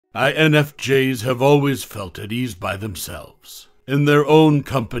INFJs have always felt at ease by themselves. In their own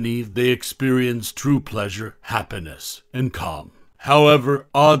company, they experience true pleasure, happiness, and calm. However,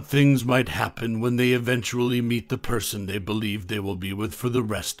 odd things might happen when they eventually meet the person they believe they will be with for the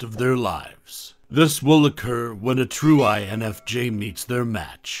rest of their lives. This will occur when a true INFJ meets their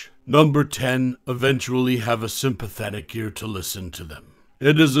match. Number 10. Eventually have a sympathetic ear to listen to them.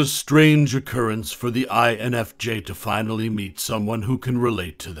 It is a strange occurrence for the INFJ to finally meet someone who can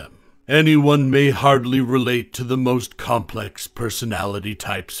relate to them. Anyone may hardly relate to the most complex personality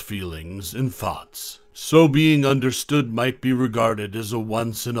types' feelings and thoughts, so being understood might be regarded as a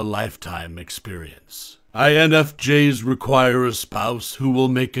once-in-a-lifetime experience. INFJs require a spouse who will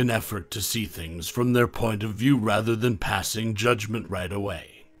make an effort to see things from their point of view rather than passing judgment right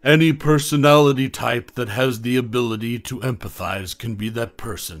away. Any personality type that has the ability to empathize can be that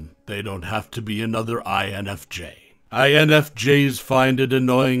person. They don't have to be another INFJ. INFJs find it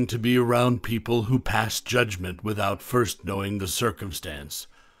annoying to be around people who pass judgment without first knowing the circumstance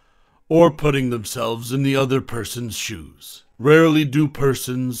or putting themselves in the other person's shoes. Rarely do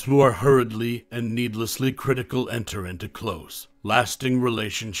persons who are hurriedly and needlessly critical enter into close, lasting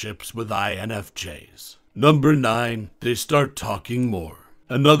relationships with INFJs. Number 9. They start talking more.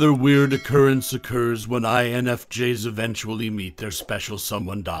 Another weird occurrence occurs when INFJs eventually meet their special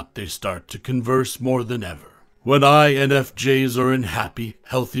someone. They start to converse more than ever. When INFJs are in happy,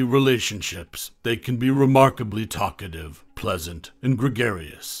 healthy relationships, they can be remarkably talkative, pleasant, and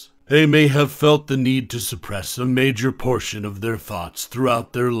gregarious. They may have felt the need to suppress a major portion of their thoughts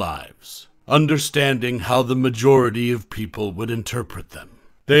throughout their lives, understanding how the majority of people would interpret them.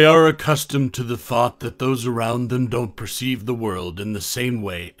 They are accustomed to the thought that those around them don't perceive the world in the same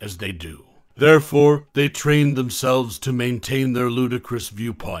way as they do. Therefore, they train themselves to maintain their ludicrous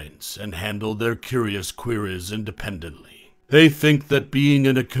viewpoints and handle their curious queries independently. They think that being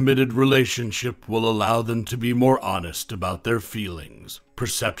in a committed relationship will allow them to be more honest about their feelings,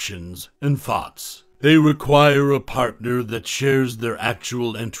 perceptions, and thoughts. They require a partner that shares their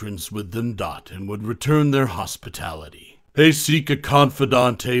actual interests with them. And would return their hospitality. They seek a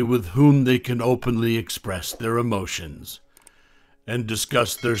confidante with whom they can openly express their emotions and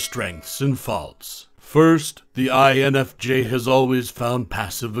discuss their strengths and faults. First, the INFJ has always found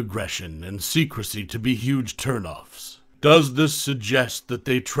passive aggression and secrecy to be huge turnoffs. Does this suggest that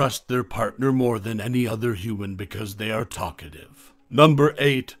they trust their partner more than any other human because they are talkative? Number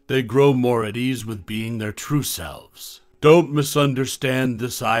 8. They grow more at ease with being their true selves. Don't misunderstand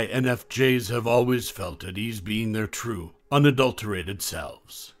this. INFJs have always felt at ease being their true, unadulterated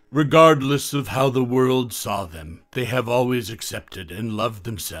selves. Regardless of how the world saw them, they have always accepted and loved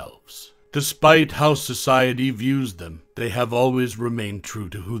themselves. Despite how society views them, they have always remained true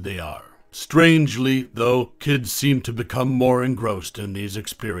to who they are. Strangely, though, kids seem to become more engrossed in these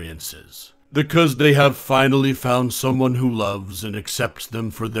experiences, because they have finally found someone who loves and accepts them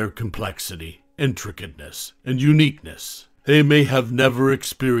for their complexity, intricateness, and uniqueness. They may have never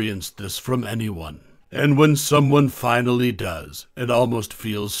experienced this from anyone, and when someone finally does, it almost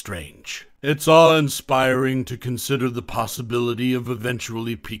feels strange. It's awe-inspiring to consider the possibility of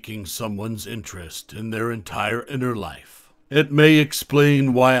eventually piquing someone's interest in their entire inner life. It may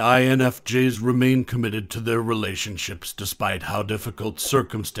explain why INFJs remain committed to their relationships despite how difficult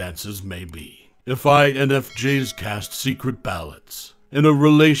circumstances may be. If INFJs cast secret ballots in a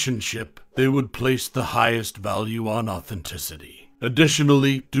relationship, they would place the highest value on authenticity.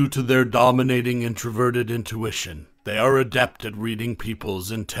 Additionally, due to their dominating introverted intuition, they are adept at reading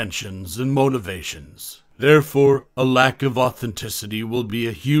people's intentions and motivations. Therefore, a lack of authenticity will be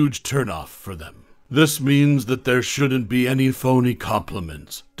a huge turnoff for them. This means that there shouldn't be any phony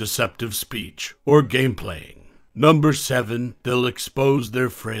compliments, deceptive speech, or game playing. Number 7. They'll expose their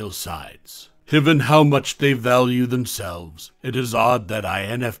frail sides. Given how much they value themselves, it is odd that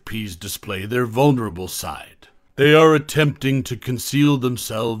INFPs display their vulnerable side. They are attempting to conceal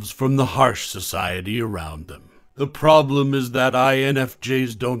themselves from the harsh society around them. The problem is that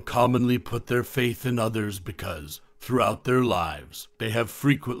INFJs don't commonly put their faith in others because, throughout their lives, they have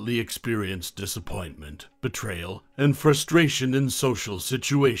frequently experienced disappointment, betrayal, and frustration in social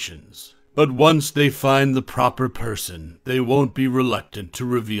situations. But once they find the proper person, they won't be reluctant to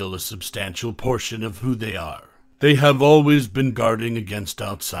reveal a substantial portion of who they are. They have always been guarding against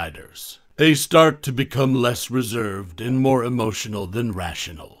outsiders. They start to become less reserved and more emotional than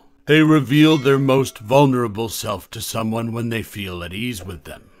rational. They reveal their most vulnerable self to someone when they feel at ease with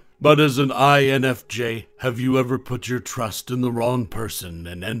them. But as an INFJ, have you ever put your trust in the wrong person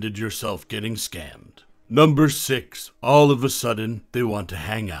and ended yourself getting scammed? Number 6. All of a sudden, they want to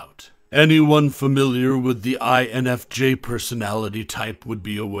hang out. Anyone familiar with the INFJ personality type would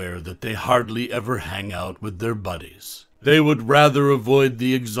be aware that they hardly ever hang out with their buddies. They would rather avoid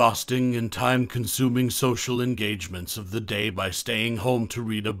the exhausting and time-consuming social engagements of the day by staying home to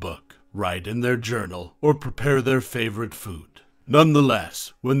read a book, write in their journal, or prepare their favorite food.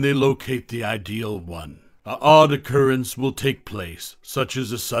 Nonetheless, when they locate the ideal one, an odd occurrence will take place, such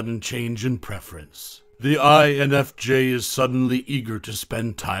as a sudden change in preference. The INFJ is suddenly eager to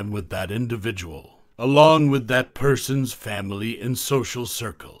spend time with that individual, along with that person's family and social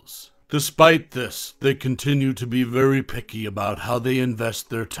circles. Despite this, they continue to be very picky about how they invest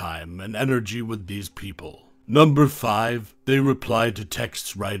their time and energy with these people. Number 5, they reply to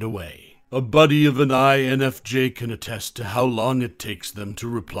texts right away. A buddy of an INFJ can attest to how long it takes them to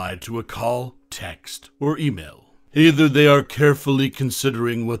reply to a call, text, or email. Either they are carefully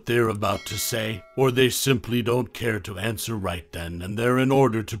considering what they're about to say, or they simply don't care to answer right then and there in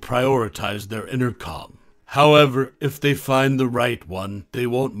order to prioritize their inner calm. However, if they find the right one, they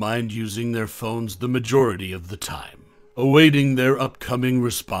won't mind using their phones the majority of the time, awaiting their upcoming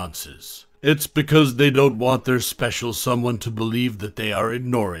responses. It's because they don't want their special someone to believe that they are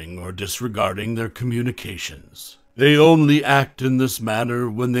ignoring or disregarding their communications. They only act in this manner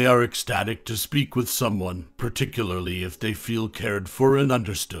when they are ecstatic to speak with someone, particularly if they feel cared for and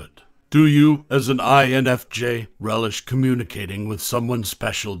understood. Do you, as an INFJ, relish communicating with someone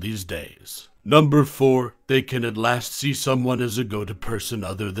special these days? Number 4, they can at last see someone as a go-to person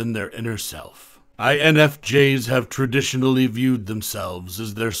other than their inner self. INFJs have traditionally viewed themselves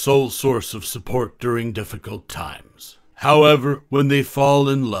as their sole source of support during difficult times. However, when they fall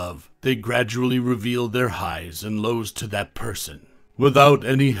in love, they gradually reveal their highs and lows to that person, without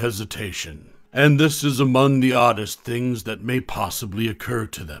any hesitation. And this is among the oddest things that may possibly occur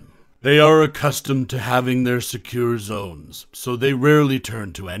to them. They are accustomed to having their secure zones, so they rarely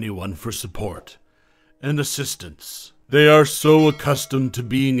turn to anyone for support and assistance. They are so accustomed to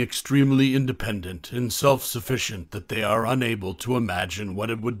being extremely independent and self-sufficient that they are unable to imagine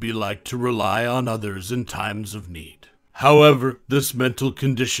what it would be like to rely on others in times of need. However, this mental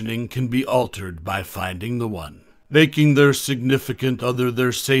conditioning can be altered by finding the one. Making their significant other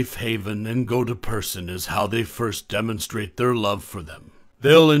their safe haven and go-to person is how they first demonstrate their love for them.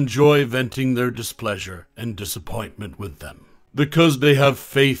 They'll enjoy venting their displeasure and disappointment with them, because they have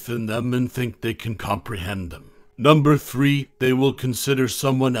faith in them and think they can comprehend them. Number 3, they will consider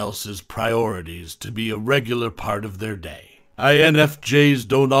someone else's priorities to be a regular part of their day. INFJs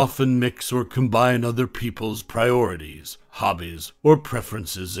don't often mix or combine other people's priorities, hobbies, or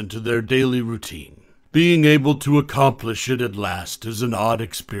preferences into their daily routine. Being able to accomplish it at last is an odd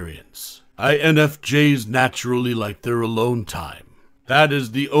experience. INFJs naturally like their alone time. That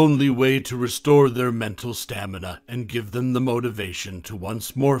is the only way to restore their mental stamina and give them the motivation to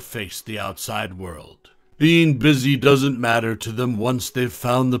once more face the outside world. Being busy doesn't matter to them once they've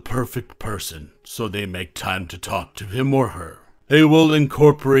found the perfect person, so they make time to talk to him or her. They will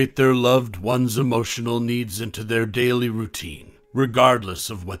incorporate their loved one's emotional needs into their daily routine,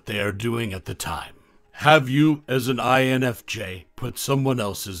 regardless of what they are doing at the time. Have you, as an INFJ, put someone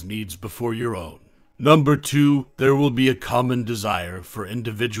else's needs before your own? Number 2, there will be a common desire for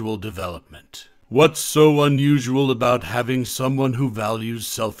individual development. What's so unusual about having someone who values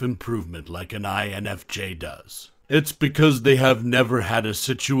self-improvement like an INFJ does? It's because they have never had a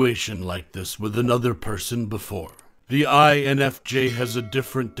situation like this with another person before. The INFJ has a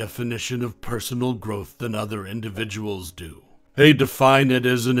different definition of personal growth than other individuals do. They define it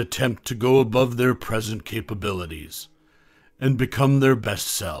as an attempt to go above their present capabilities and become their best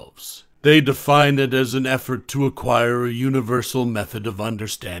selves. They define it as an effort to acquire a universal method of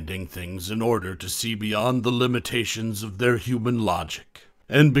understanding things in order to see beyond the limitations of their human logic.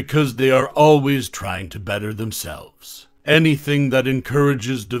 And because they are always trying to better themselves, anything that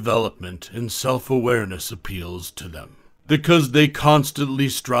encourages development and self-awareness appeals to them. Because they constantly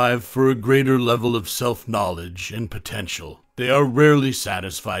strive for a greater level of self-knowledge and potential, they are rarely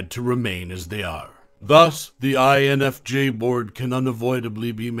satisfied to remain as they are. Thus, the INFJ board can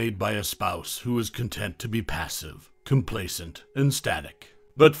unavoidably be made by a spouse who is content to be passive, complacent, and static.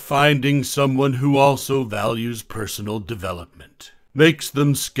 But finding someone who also values personal development makes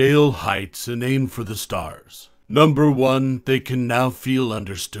them scale heights and aim for the stars. Number 1, they can now feel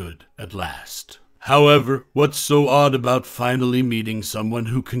understood at last. However, what's so odd about finally meeting someone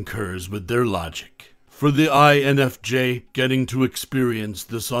who concurs with their logic? For the INFJ, getting to experience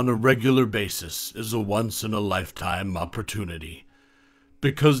this on a regular basis is a once-in-a-lifetime opportunity,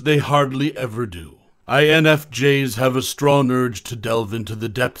 because they hardly ever do. INFJs have a strong urge to delve into the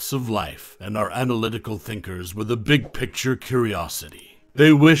depths of life and are analytical thinkers with a big-picture curiosity.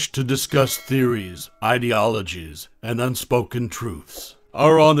 They wish to discuss theories, ideologies, and unspoken truths,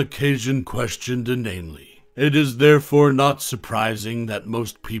 are on occasion questioned inanely. It is therefore not surprising that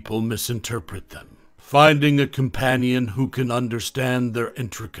most people misinterpret them. Finding a companion who can understand their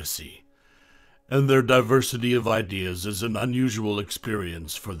intricacy and their diversity of ideas is an unusual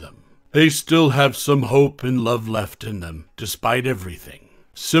experience for them. They still have some hope and love left in them, despite everything.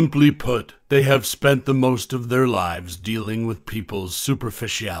 Simply put, they have spent the most of their lives dealing with people's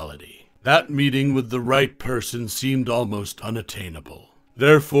superficiality. That meeting with the right person seemed almost unattainable.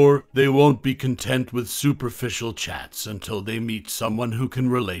 Therefore, they won't be content with superficial chats until they meet someone who can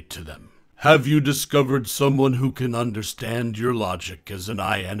relate to them. Have you discovered someone who can understand your logic as an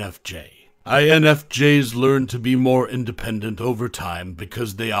INFJ? INFJs learn to be more independent over time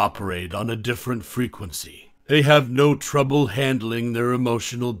because they operate on a different frequency. They have no trouble handling their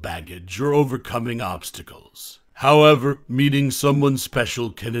emotional baggage or overcoming obstacles. However, meeting someone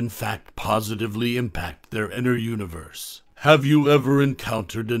special can in fact positively impact their inner universe. Have you ever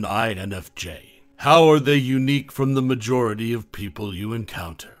encountered an INFJ? How are they unique from the majority of people you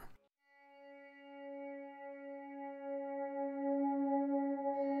encounter?